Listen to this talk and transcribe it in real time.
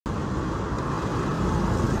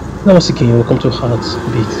Now once again, welcome to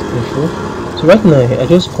Heartbeat Info. So right now, I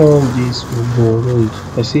just come this UGBOR road.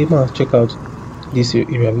 I say, man, check out this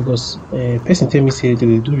area because person tell me say they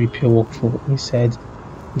will do repair work for inside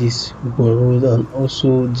this UGBOR road and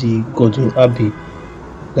also the Godwin Abbey.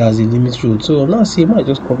 That's the limit road. So now see, man,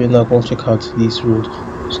 just come here now, come check out this road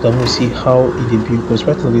so that we see how it will be because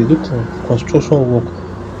right now they do construction work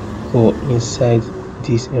for inside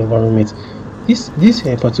this environment. This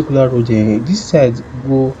particular road, this side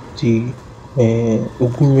go the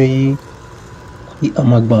Ogunweyi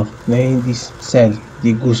Amagba, na this side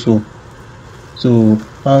they go so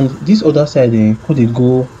and this other side could they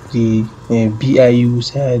go the BIU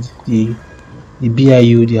side, the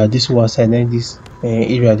BIU, the Adesuwa side, then this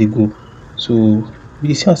area they go. So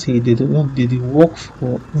we see say they work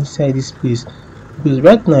for inside this place because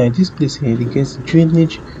right now this place they get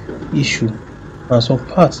drainage issue and some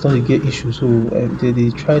parts don't get issue, so they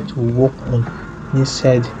try to work on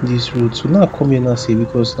inside this road. So now I come here now say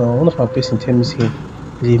because now one of our person tell me say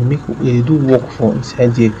they do work for inside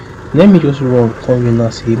there. Let me just run come here now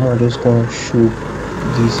say man just gonna show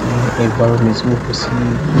this environment so we can see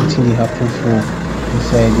anything they happen for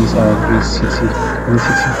inside this our great city.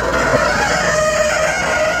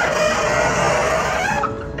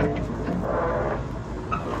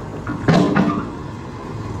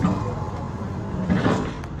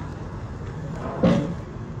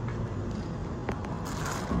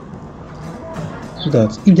 So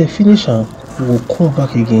that if they finish we will come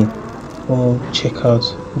back again or check out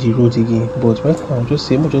the road again. But right now just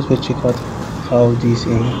say just check out how this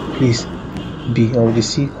place be, and we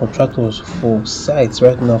see contractors for sites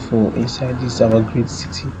right now for inside this our great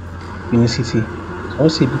city, City. I want to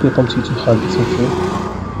see people come to you to have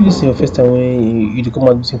Info. If this is your first time when you come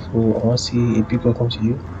out Info, I want to see a people come to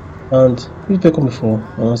you, and if people come before,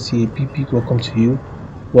 I want to see a people come to you.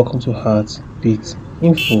 Welcome to Heartbeat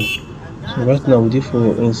Info. So right now we did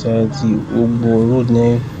for inside the UGBOR road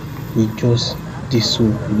now. We just did so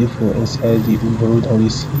we did for inside the UGBOR road and we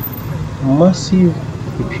see massive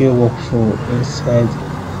repair work for inside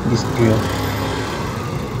this area.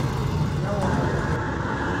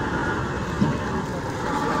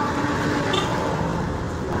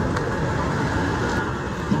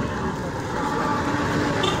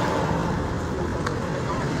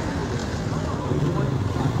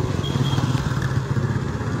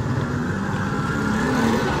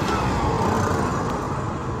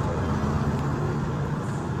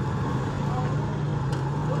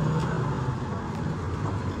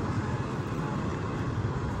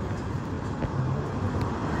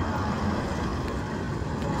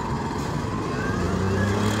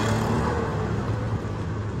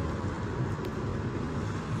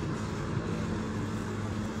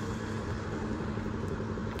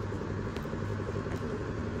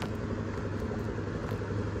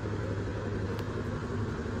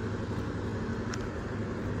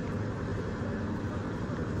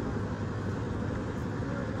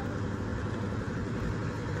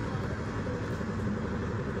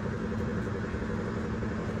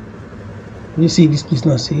 You see this place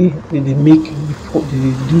now say they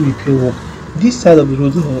do repair work. This side of the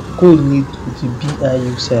road go lead to the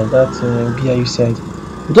BIU side, that BIU side.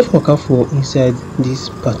 We don't work out for inside this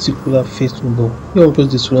particular first UGBOR. Here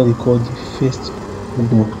because this one they call the first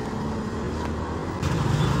UGBOR.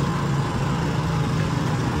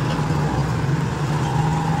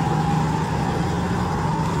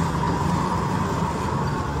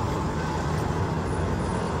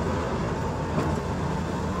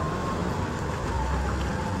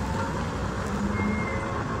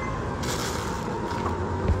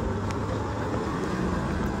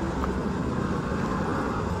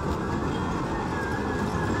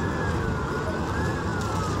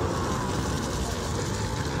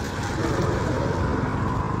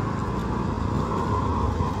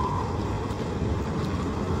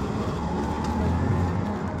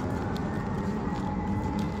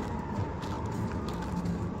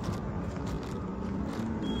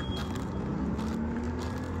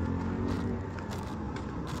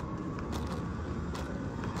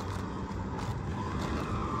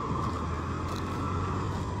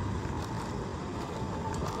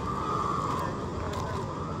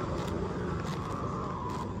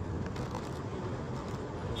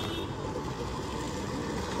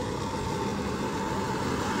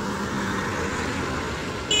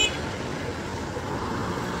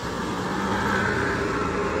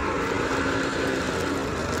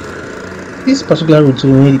 This particular route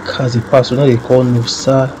when the cars they pass, so now they call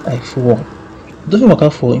Nusa I4. Don't work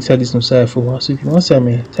out for inside this Nusa I4. So if you want to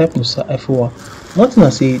say type Nusa I4, one thing I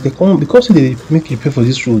say they come because they make repair for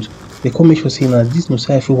this road, they come make sure saying that this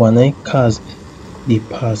Nusa I4 9 cars they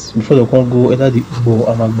pass before they can go either the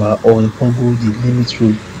UGBOR Amagba or they can go the limit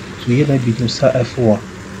road. So here that be Nusa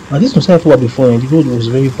F1. And this Nusa F1 before the road was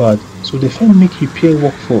very bad. So they find make repair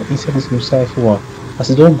work for inside this Nusa F1. As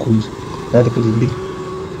it all good, now they put the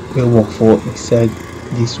make repair work for inside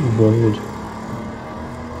this UGBOR road.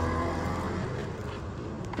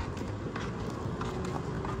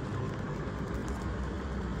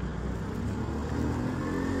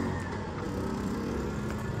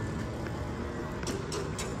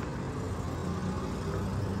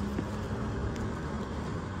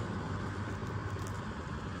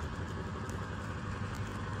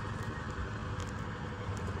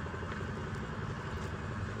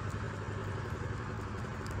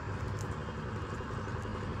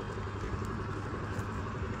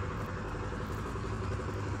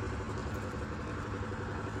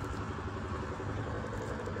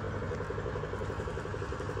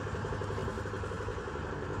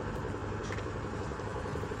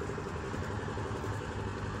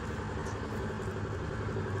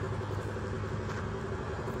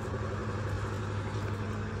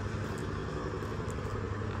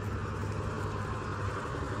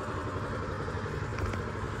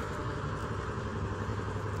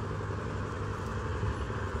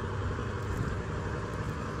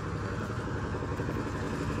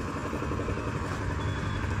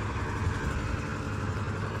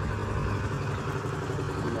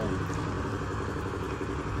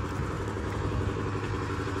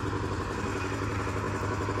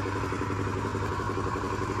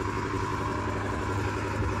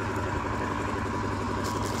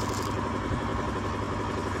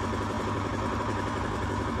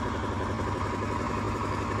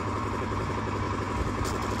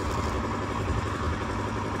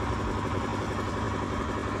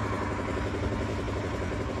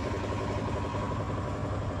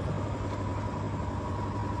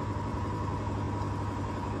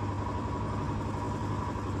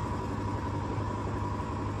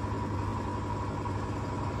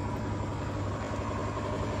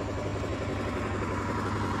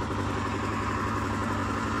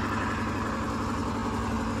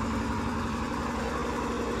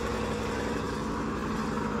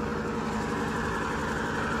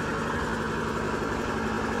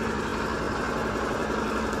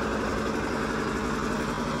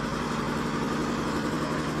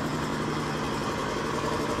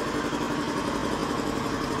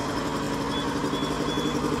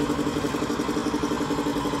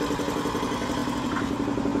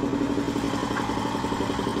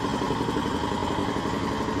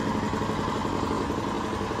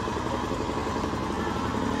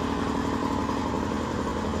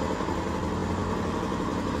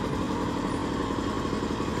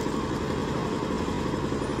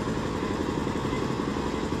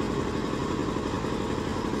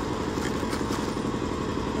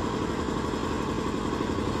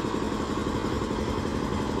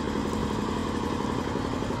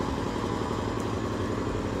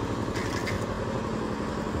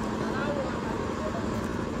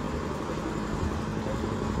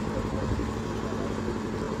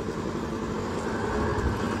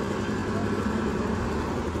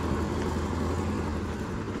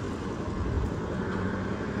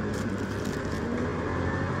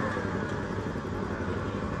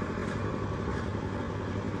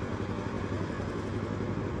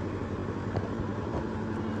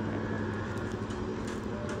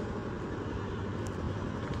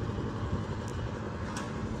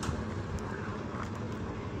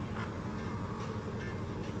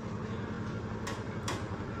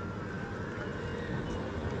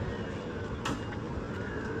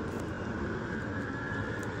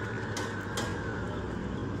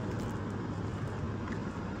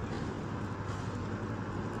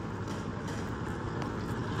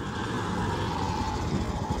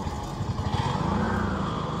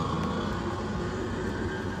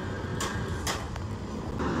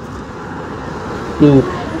 So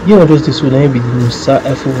here just this will now be the Nusa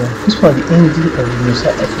F1. This one the ending of the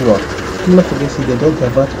Nusa F1. Do not forget say they don't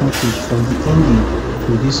divert motage from the ending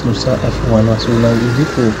to this Nusa F1 now. So now we do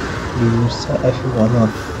for the Nusa F1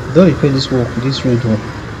 now. Don't repair this work with this road one.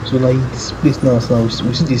 So now in this place now, so now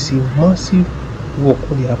we see this massive work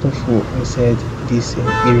only happen for inside this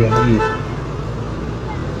area here.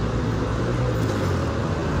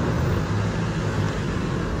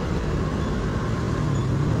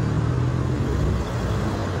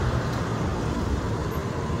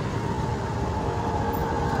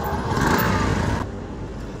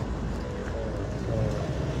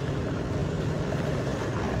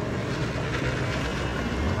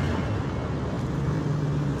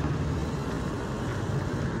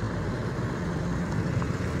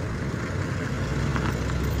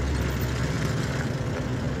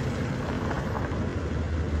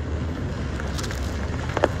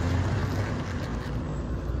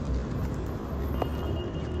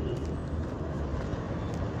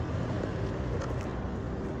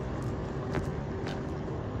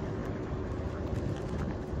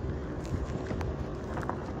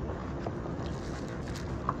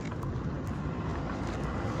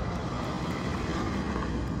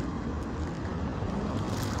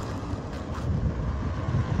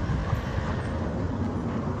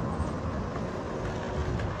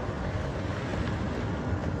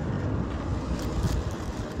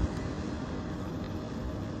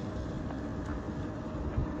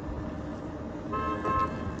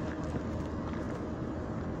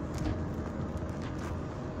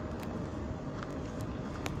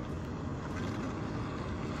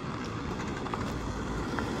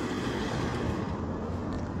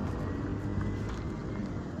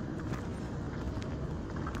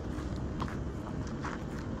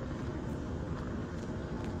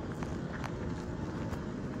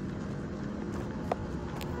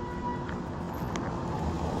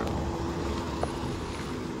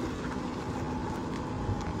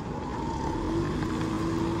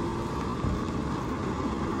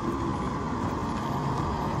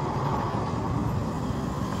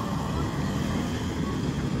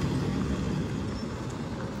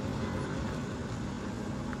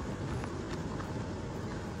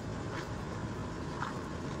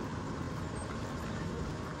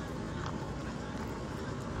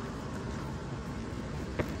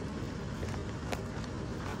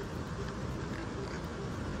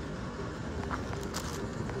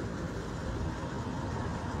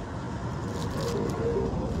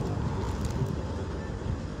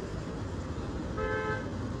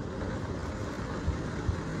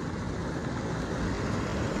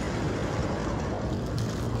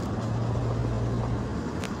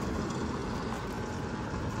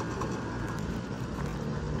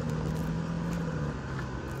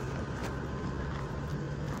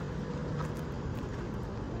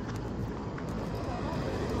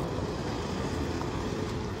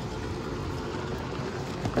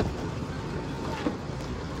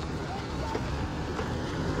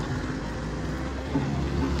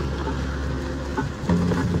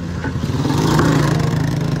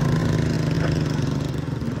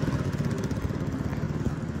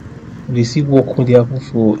 we see work when they happen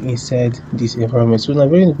for inside this environment. So na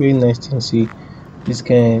very very nice thing say this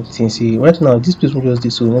kind thing say right now this place wey just dey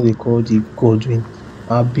so na dey call the Godwin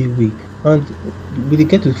Abbey. And we dey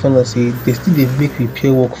get to find out say they still dey make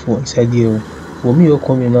repair work for inside here o. But me just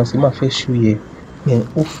come here now say make I first show here, then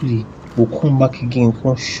hopefully we'll come back again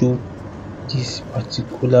come show this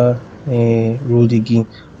particular road again.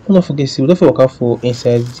 Make no forget say we don fit waka for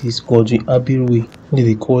inside this Godwin Abbey wey dem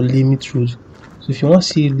dey call limit road. So if you wan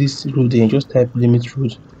see this road then just type limit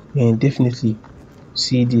road, then definitely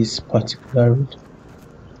see this particular road.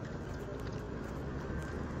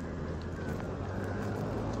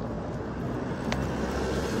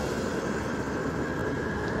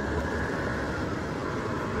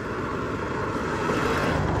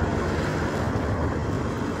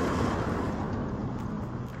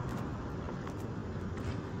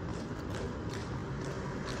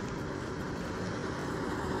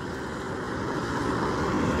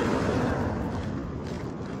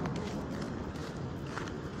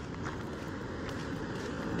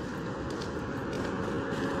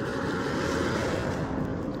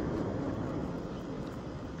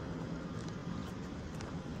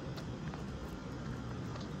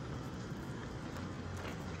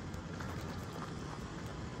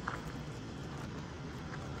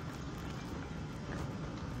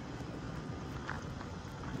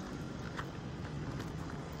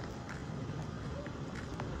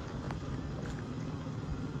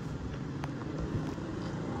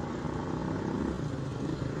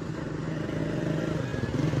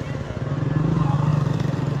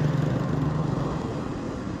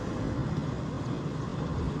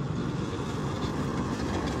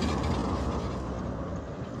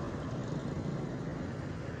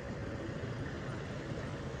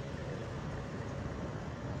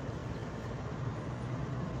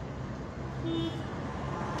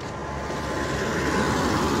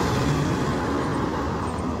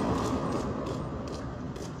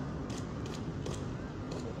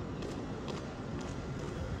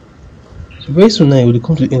 So very soon now we will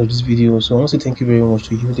come to the end of this video. So I want to say thank you very much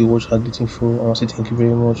to you they watch hard beating for. I want to say thank you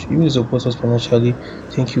very much. You will support us financially.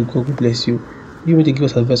 Thank you. God will bless you. You will give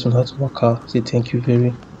us advice on how to work out. Say thank you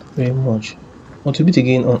very very much. Until we meet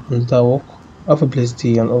again on another walk. Have a blessed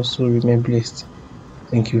day and also remain blessed.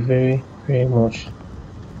 Thank you very very much.